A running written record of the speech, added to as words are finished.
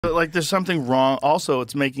Like, there's something wrong. Also,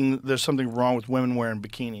 there's something wrong with women wearing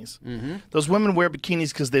bikinis. Those women wear bikinis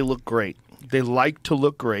because they look great. They like to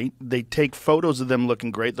look great. They take photos of them looking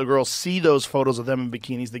great. The girls see those photos of them in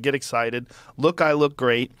bikinis. They get excited. Look, I look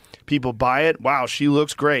great. People buy it. Wow, she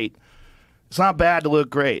looks great. It's not bad to look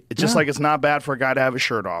great. It's just like it's not bad for a guy to have his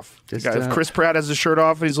shirt off. If Chris Pratt has his shirt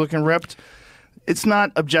off and he's looking ripped, it's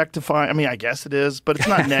not objectifying. I mean, I guess it is, but it's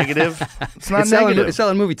not negative. It's not negative. It's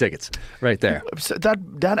selling movie tickets right there.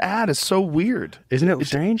 That ad is so weird. Isn't it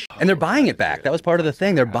strange? And they're buying it back. That was part of the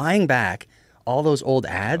thing. They're buying back all those old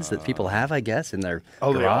ads that people have, I guess, in their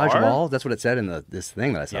garage wall. That's what it said in this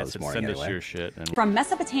thing that I saw this morning. Send us your shit. From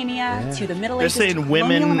Mesopotamia to the Middle Ages saying to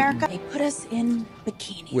women- colonial America, they put us in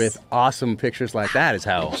bikinis. With awesome pictures like that is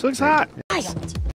how. She looks hot. Wild.